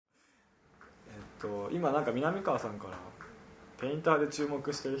今なんか南川さんからペインターで注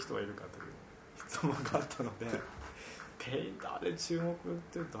目してる人がいるかという質問があったのでペインターで注目っ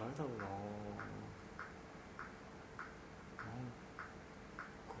て誰だろうな。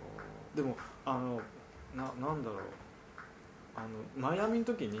でもなんだろう、マイアミの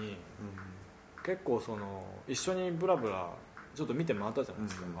時に、結構一緒にブラブラちょっと見て回ったじゃないで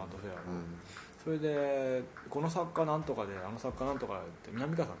すか、アートフェアを、それでこの作家なんとかであの作家なんとかでって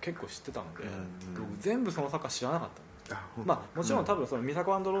南川さん結構知ってたので、僕全部その作家知らなかったんです。もちろん多分ミサ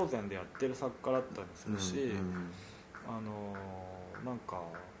コ&ローゼンでやってる作家だったりするし、なんか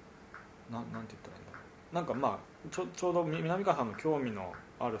なんて言ったらいいんだろう、なんかちょうど南川さんの興味の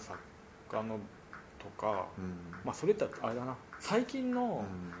ある作家のとか、それってあれだな、最近の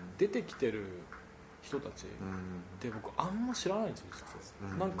出てきてる人たちで僕あんま知らないんですよ実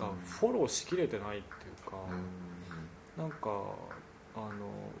は。なんかフォローしきれてないっていうか、なんか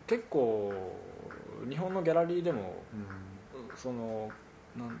結構日本のギャラリーでも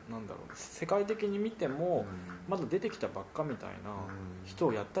なんだろう、世界的に見てもまだ出てきたばっかみたいな人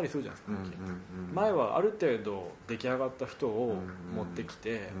をやったりするじゃないですか。前はある程度出来上がった人を持ってき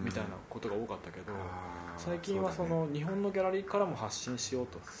てみたいなことが多かったけど、最近は日本のギャラリーからも発信しよう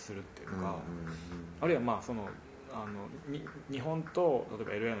とするっていうか、あるいは日本と例え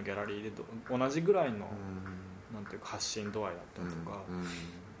ば LA のギャラリーで同じぐらいのなんていうか発信度合いだったりとか、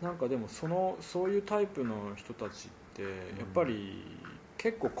なんかでもそういうタイプの人たちってやっぱり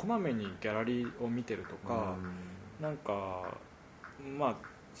結構こまめにギャラリーを見てるとか、なんか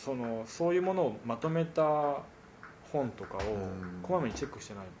そういうものをまとめた本とかをこまめにチェックし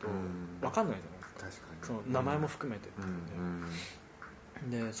てないと分かんないじゃないですか。確かに名前も含めてってい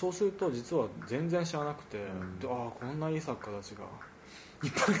うので、そうすると実は全然知らなくて、こんないい作家たちがい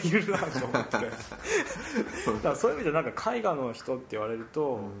っぱいいるなと思ってだからそういう意味でなんか絵画の人って言われる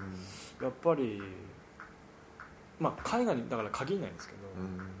と、やっぱり絵画にだから限らないんですけど、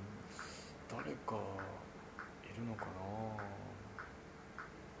誰かいるのかな。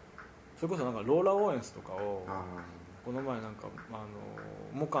それこそなんかローラ・オーエンスとかをこの前なんか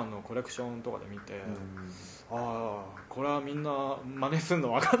モカンのコレクションとかで見て、これはみんな真似する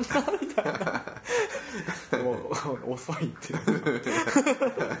の分かんないみたいなもう遅いってなる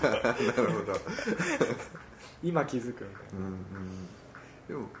ほど今気づくみたいな、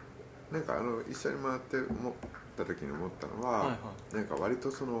でもなんか一緒に回って思った時に思ったのは、なんか割と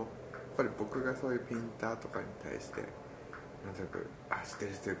やっぱり僕がそういうペインターとかに対してなんとなく知っ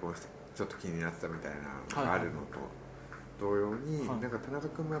てるこうちょっと気になってたみたいなのがあるのと同様に、なんか田中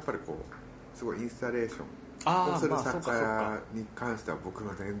君もやっぱりこうすごいインスタレーションをする作家に関しては僕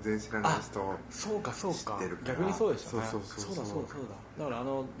は全然知らない人を知ってるから。逆にそうでしたね。そうだだから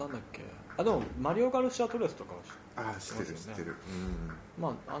なんだっけ、でもマリオ・ガルシア・トレスとかは知ってる、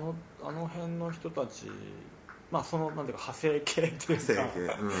あの辺の人たち、なんていうか派生系っていうか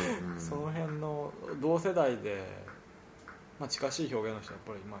その辺の同世代で近しい表現の人は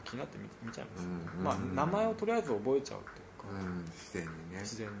やっぱり気になって見ちゃいますね。名前をとりあえず覚えちゃうっていうか、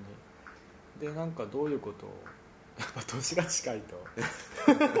自然にでなんかどういうことをやっぱ年が近いと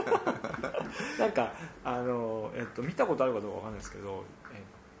なんか見たことあるかどうかわかんないですけど、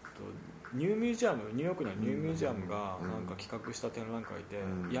ニューミュージアム、ニューヨークにはニューミュージアムがなんか企画した展覧会で、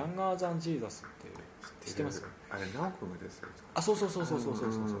ヤンガー・ザン・ジーザスって知ってます？あれナオコムですよ。そう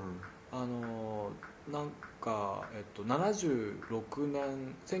なんか、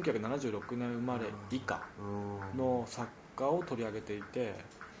1976年生まれ以下の作家を取り上げていて、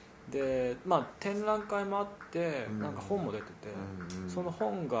で展覧会もあってなんか本も出てて、その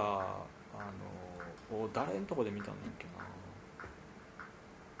本が誰のとこで見たんだっけ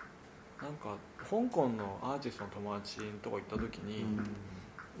な、なんか香港のアーティストの友達のとこ行った時に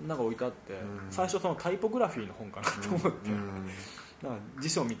なんか置いてあって、最初タイポグラフィーの本かなと思って、なんか辞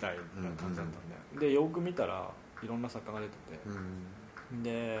書みたいな感じだったんで、よく見たらいろんな作家が出てて、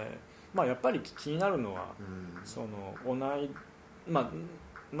でやっぱり気になるのは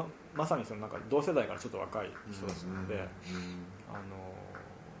まさになんか同世代からちょっと若い人たちなので、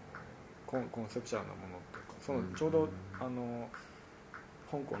コンセプチュアルなものとか、ちょうど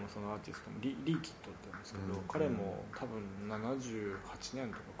香港のそのアーティストのリー・キットって言うんですけど、彼も多分78年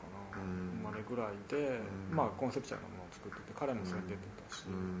とかかな、生まれぐらいで、コンセプチュアルなものを作ってて、彼もそれに出てたし、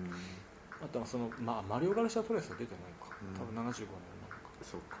あとはマリオ・ガルシア・トレスは出てないか、多分75年なのか。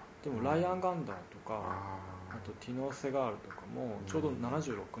そうか。でもライアン・ガンダーとか、あとティノ・セガールとかもちょうど76年とかな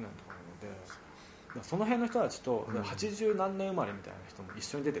ので、その辺の人たちと80何年生まれみたいな人も一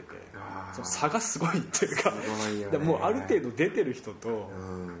緒に出てて、その差がすごいっていうか、でもうある程度出てる人と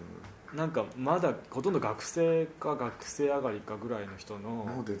なんかまだほとんど学生か学生上がりかぐらいの人の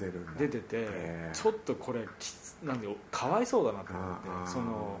もう出てるんだ。出てて、ちょっとこれなんでかわいそうだなと思って、そ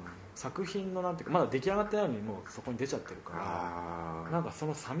の作品のなんていうかまだ出来上がってないのにもうそこに出ちゃってるから、なんかそ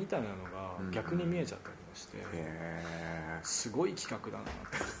の差みたいなのが逆に見えちゃったりもして、すごい企画だな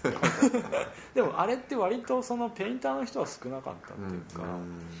ってでもあれって割とそのペインターの人は少なかったっていうか、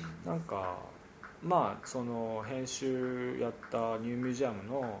なんかまあその編集やったニューミュージアム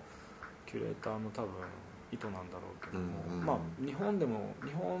のキュレーターの多分意図なんだろうけども、まあ日本でも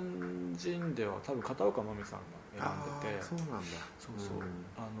日本人では多分片岡真美さんが選んでて、そうなんだ。そうそう、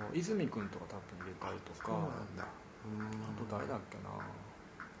泉君とか多分入れたりとか、あと誰だっけな、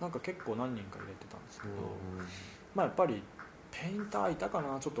なんか結構何人か入れてたんですけど、まあやっぱりペインターいたか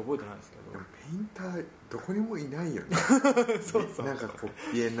な、ちょっと覚えてないですけど。ペインターどこにもいないよねそうそう、なんかこ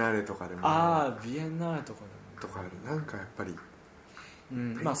うビエンナーレとかでも、ビエンナーレとかでもなんかやっぱぱり、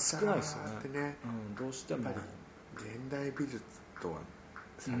まあ少ないですよね、どうしてもやっぱり現代美術とは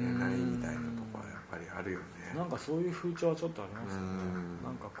されないみたいなとこはやっぱりあるよね。なんかそういう風潮はちょっとありますよね。な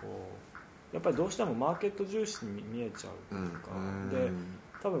んかこうやっぱりどうしてもマーケット重視に見えちゃうというか、で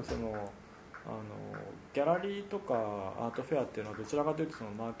多分そのギャラリーとかアートフェアっていうのはどちらかというとその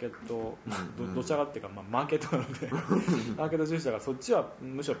マーケット、どちらかっていうか、マーケットなのでマーケット重視だからそっちは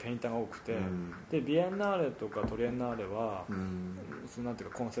むしろペインターが多くて、でビエンナーレとかトリエンナーレは、そのなんていう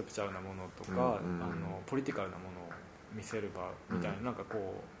かコンセプチュアルなものとか、ポリティカルなものを見せる場みたいな、なんか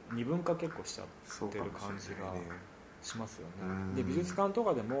こう二分化結構しちゃってる感じがしますよね。で美術館と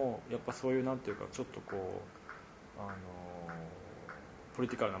かでもやっぱそういうなんていうかちょっとこうポリ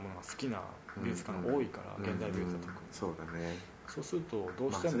ティカルなものが好きな美術館が多いから、現代美術だとか、そうだね。そうするとど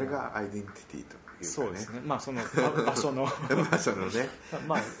うしても、それがアイデンティティというかね。そうですね、まあその場所の場所のね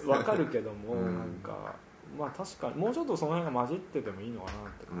まあ分かるけども、なんかまあ確かにもうちょっとその辺が混じっててもいいのかな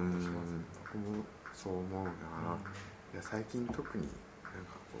って感じしますね。僕もそう思うな。いや最近特になん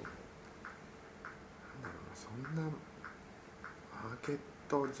かこうなんだろうな、そんなマーケッ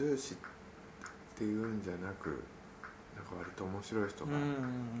ト重視っていうんじゃなく、なんか割と面白い人が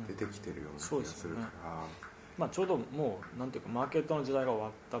出てきてるような気がするから、まあ、ちょうどもうなんていうかマーケットの時代が終わ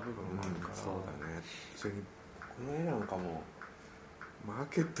った部分もあるから、そうだね。それにこの絵なんかもマー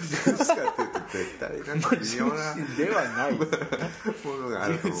ケット重視かっていうと絶対なんか微妙なではないものがあ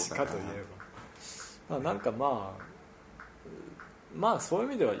ると思うから、といえばなんかまあそういう意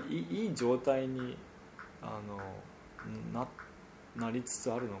味ではいい状態になりつ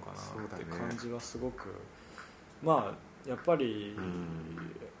つあるのかなって感じはすごく、まあやっぱり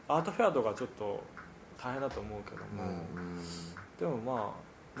アートフェアとかちょっと大変だと思うけども、でも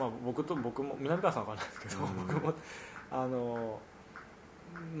まあ僕も南川さんは分かんないですけど、僕も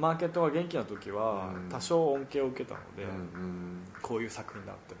マーケットが元気な時は多少恩恵を受けたので、こういう作品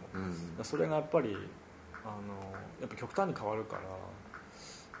であっても、それがやっぱり極端に変わるから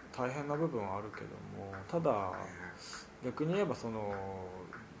大変な部分はあるけども、ただ逆に言えばその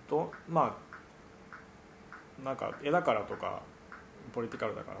まあなんか絵だからとかポリティカ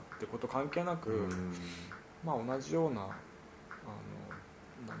ルだからってこと関係なく、まあ同じようなな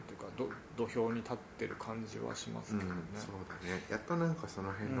んていうか土俵に立ってる感じはしますけどね。そうだね。やっとなんかそ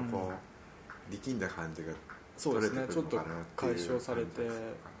の辺のこう力んだ感じがそうですね、ちょっと解消されて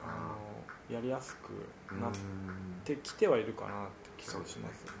やりやすくなってきてはいるかなって気がしますよ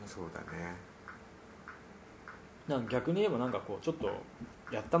ね。そうだね。なんか逆に言えばなんかこうちょっと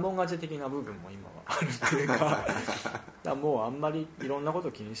やったもん勝ち的な部分も今はあるっていうかだからもうあんまりいろんなこと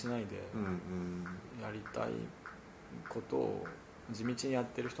を気にしないでやりたいことを地道にやっ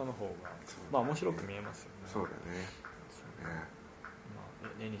てる人の方が、まあ面白く見えますよね。そうだね。ま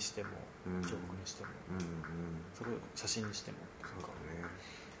あ、絵にしても彫刻にしても、それ写真にしてもそうだね。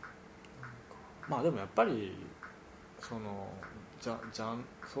まあでもやっぱりそう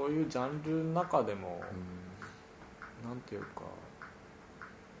いうジャンルの中でも、なんていうか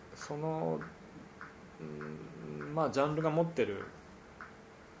そのまあジャンルが持ってる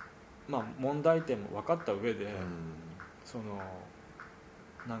まあ問題点も分かった上で、その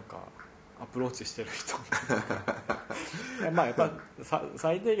なんかアプローチしてる人まあやっぱ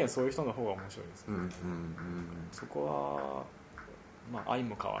最低限そういう人の方が面白いですね。そこはまあ相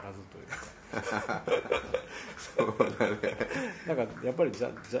も変わらずというかそうだね。なんかやっぱりジ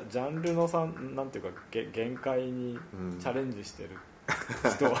ャンルのなんていうか限界にチャレンジしてる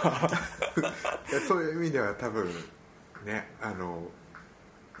人はそういう意味では多分ね、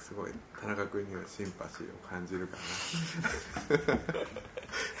すごい田中君にはシンパシーを感じるかな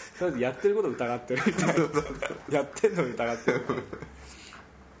とりあえずやってることを疑ってるみたいなやってるのを疑ってる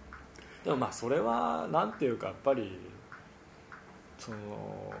でもまあそれはなんていうかやっぱりそ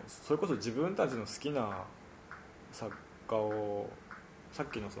れこそ自分たちの好きな作家をさっ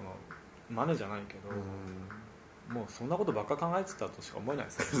きのそのマネじゃないけど、もうそんなことばっか考えてたとしか思えない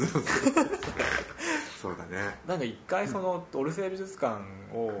ですよそうだね。なんか一回そのオルセー美術館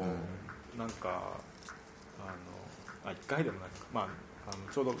をなんか一回でもないか、まあ、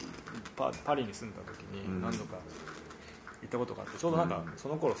ちょうどパリに住んだ時に何度か行ったことがあって、ちょうどなんかそ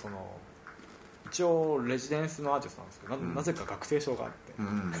の頃その一応レジデンスのアーティストなんですけど、なぜか学生証があって、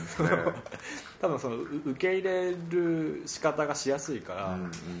多分その受け入れる仕方がしやすいから、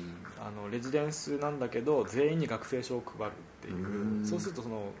レジデンスなんだけど全員に学生証を配るっていう、そうするとそ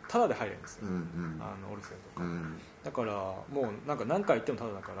のタダで入れるんですよ、オルセーとか、だからもうなんか何回行ってもタ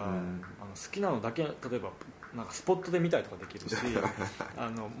ダだから、好きなのだけ例えばなんかスポットで見たりとかできるし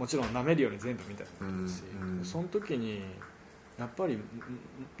もちろん舐めるように全部見たりできるし、その時にやっぱり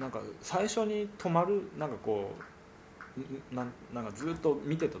なんか最初に止まるなんかこうなんかずっと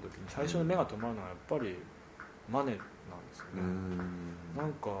見てた時に最初に目が止まるのはやっぱりマネなんですよね。な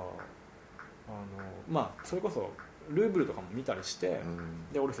んかまあそれこそルーブルとかも見たりして、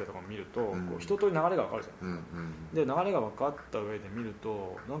でオルセーとかも見ると、こう一通り流れが分かるじゃないですか、で流れが分かった上で見る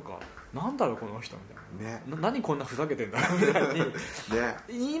となんだろうこの人みたいな、何こんなふざけてんだろうみたい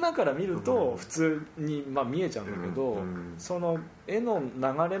に、今から見ると普通に、まあ、見えちゃうんだけど、その絵の流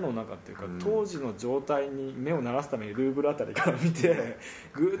れの中っていうか、当時の状態に目を慣らすためにルーブルあたりから見て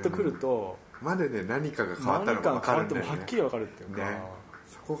ぐーっとくると、までね何かが変わったのが分かるんだよね。はっきり分かるっていうか、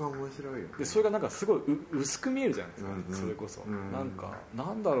そこが面白いよね。でそれがなんかすごい薄く見えるじゃないですか、それこそ、なん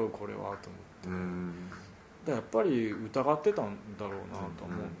だろうこれはと思って、やっぱり疑ってたんだろうなと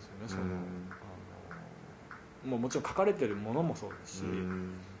思うんですよね。もちろん描かれてるものもそうですし、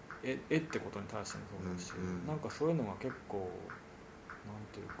絵ってことに対してもそうですし、なんかそういうのが結構なん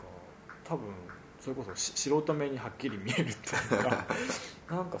ていうか、多分それこそ素人目にはっきり見えるっていうか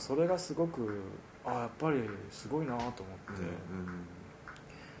なんかそれがすごくやっぱりすごいなと思って、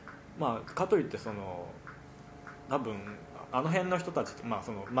まあかといってその多分あの辺の人たち、まあ、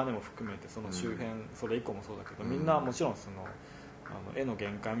そのマネも含めてその周辺、それ以降もそうだけど、みんなもちろんその絵の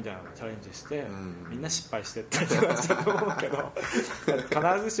限界みたいなのをチャレンジして、みんな失敗してってなっちゃうと思うけど必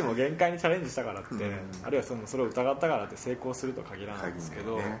ずしも限界にチャレンジしたからって、あるいはそれを疑ったからって成功するとは限らないんですけ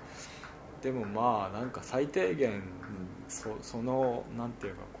ど、でもまあなんか最低限、そのなんてい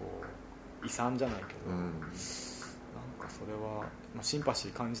うかこう遺産じゃないけど、なんかそれは、まあ、シンパシ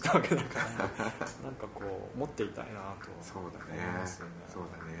ー感じたわけだからなんかこう持っていたいなと思いますよね。そう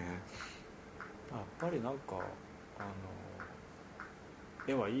だね。やっぱりなんか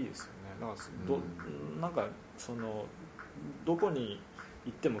絵はいいですよね。なんかそのどこに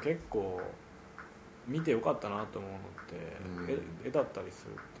行っても結構見てよかったなと思うのって、絵だったりす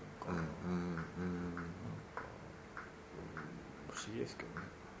るっていうか、なんか不思議ですけどね。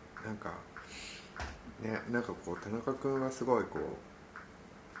なんかこう田中君はすごいこう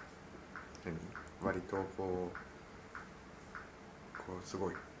割とこうす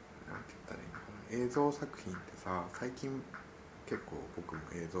ごいなんて言ったらいいのかな、映像作品ってさ、最近結構僕も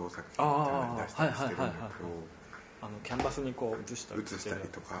映像作品みたいなの出したりしてるんだけど、キャンバスにこう映したりと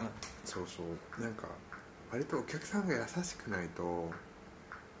か、そうなんか割とお客さんが優しくないと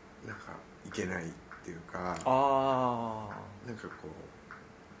なんかいけないっていうか、なんかこ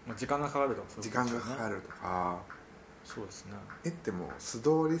う時間がかかるとか、時間がかかるとか、そうですね。絵ってもう素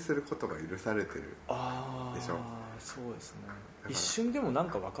通りすることが許されてるでしょ。そうですね。一瞬でもなん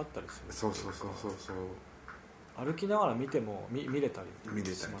か分かったりする。そう歩きながら見ても見れたり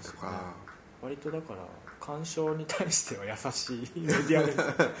しますよね。とか、割とだから鑑賞に対しては優しいメディアです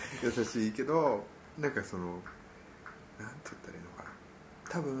優しいけど、なんかそのなんて言ったらいいのかな、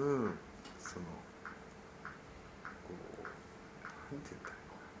多分そのこうなんて言ったらい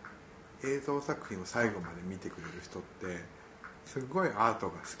いのかな、映像作品を最後まで見てくれる人ってすごいアート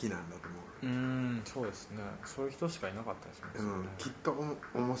が好きなんだと思う。そうですね。そういう人しかいなかったですね。きっと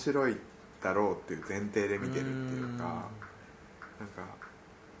面白いだろうっていう前提で見てるっていうか、なんか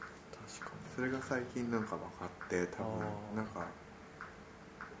確かにそれが最近なんか分かって、多分なんか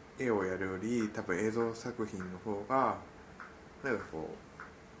絵をやるより多分映像作品の方がなんかこう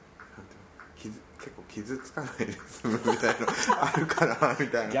なんていうの、結構傷つかないで済むみたいなあるからみ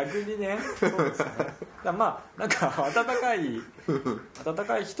たいな。逆にね、そうですね。だまあなんか温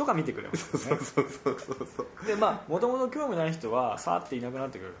かい人が見てくれますよね。そうで、まあもともと興味ない人はさーっていなくなっ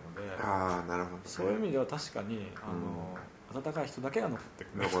てくれるので、なるほど、ね、そういう意味では確かに温かい人だけが残って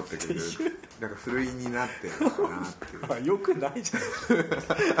くるなんかふるいになってるのかなっていうよくないじゃないです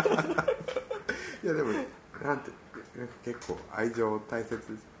かいやでもなんか結構愛情大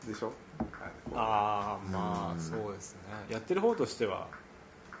切でしょ。ああまあそうですね、やってる方としては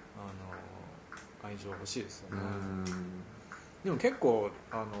愛情欲しいですよね。でも結構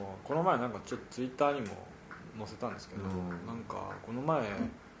この前なんかちょっとツイッターにも載せたんですけど、なんかこの前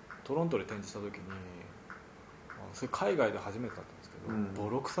トロントで展示した時にそれ海外で初めてだったんですけど、ボ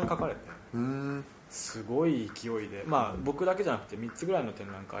ロクソに書かれて、すごい勢いで、まあ僕だけじゃなくて3つぐらいの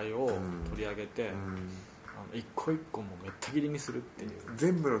展覧会を取り上げて、一個一個もめった切りにするっていう。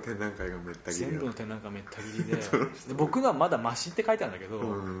全部の展覧会がめった切り。全部の展覧会がめった切りでで僕のはまだマシって書いてあるんだけど、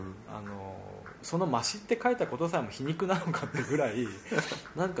そのマシって書いたことさえも皮肉なのかってぐらい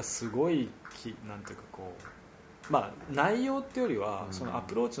なんかすごいなんていうかこう、まあ内容っていうよりはそのア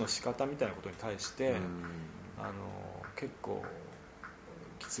プローチの仕方みたいなことに対して結構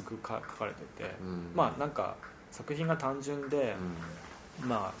きつく書かれてて、まあなんか作品が単純で、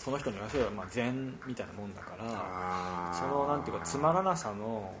まあその人に言わせればまあ禅みたいなもんだから、そのなんていうかつまらなさ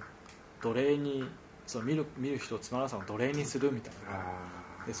の奴隷に、その見る人をつまらなさの奴隷にするみたいな。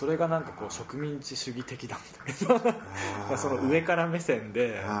でそれがなんかこう植民地主義的だみたいなその上から目線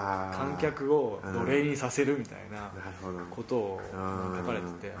で観客を奴隷にさせるみたいなことを書かれ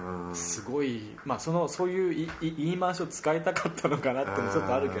てて、すごい、まあそういう言い回しを使いたかったのかなっていうのもちょっ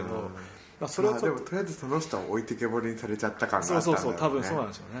とあるけど、まあそれをちょっと、でもとりあえずその人を置いてけぼりにされちゃった感があったんだろうね。そう多分そうなん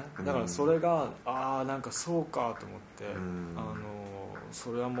でしょうね。だからそれがなんかそうかと思って、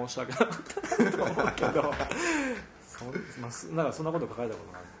それは申し訳なかったなと思うけどなんかそんなこと書かれたこ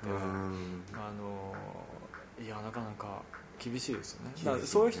とがあって、いやなかなか厳しいですよね。だから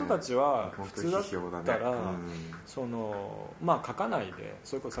そういう人たちは普通だったら、そのまあ書かないで、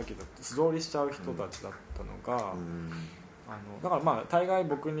それこそさっき言った素通りしちゃう人たちだったのが、だからまあ大概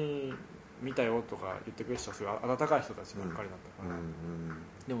僕に見たよとか言ってくれる人はすごい温かい人たちばっかりだったから、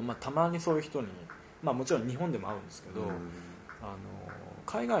でもまあたまにそういう人に、まあもちろん日本でも会うんですけど、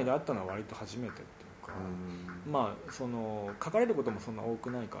海外で会ったのは割と初めてっていうか、まあその書かれることもそんな多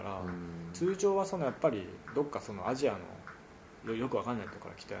くないから、通常はそのやっぱりどっかそのアジアのよくわかんないとこ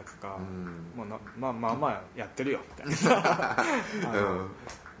ろから来たやつが、まあやってるよみたいな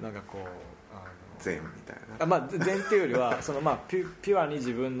なんかこう禅みたいな、まあ禅っていうよりはそのまあピュアに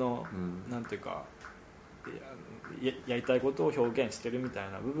自分のなんていうかやりたいことを表現してるみた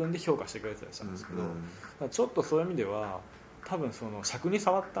いな部分で評価してくれてたりしたんですけど、ちょっとそういう意味では多分その尺に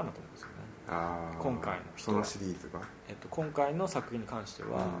触ったんだと思うんですよね。今回の人はそのシリーズが、今回の作品に関して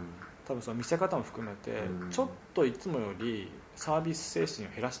は、多分その見せ方も含めて、ちょっといつもよりサービス精神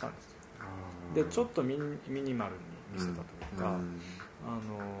を減らしたんですよ。でちょっとミニマルに見せたというか、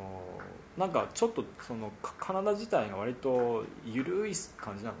なんかちょっとその体自体が割と緩い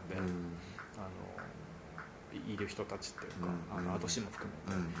感じなので、いる人たちっていうか、後始も含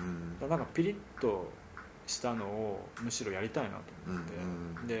めて、なんかピリッとしたのをむしろやりたいなと思って、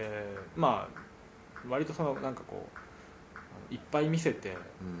でまあ割とそのなんかこういっぱい見せて、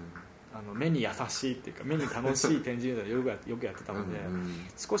目に優しいっていうか目に楽しい展示でよくやってたので、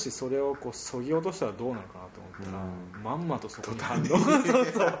少しそれをこうそぎ落としたらどうなのかなと思ったら、まんまとそこに反応反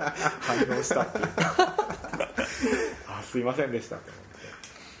応したっていうかすいませんでしたと思って、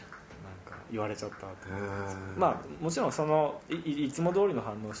なんか言われちゃったと思って、まあもちろんその いつも通りの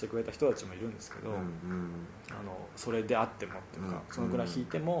反応してくれた人たちもいるんですけど、それであってもっていうか、そのぐらい引い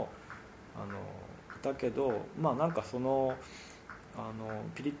てもいたけど、まあなんかその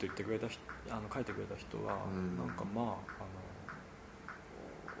ピリッと言ってくれた書いてくれた人は、なんかま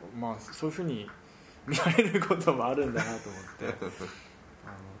あそういうふうに見られることもあるんだなと思って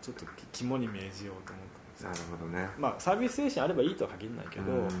ちょっと肝に銘じようと思ったんですよ。なるほどね。まあサービス精神あればいいとは限らないけ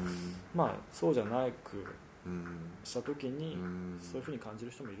ど、まあそうじゃなくした時にそういうふうに感じ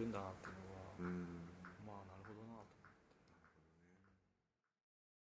る人もいるんだなっていうのは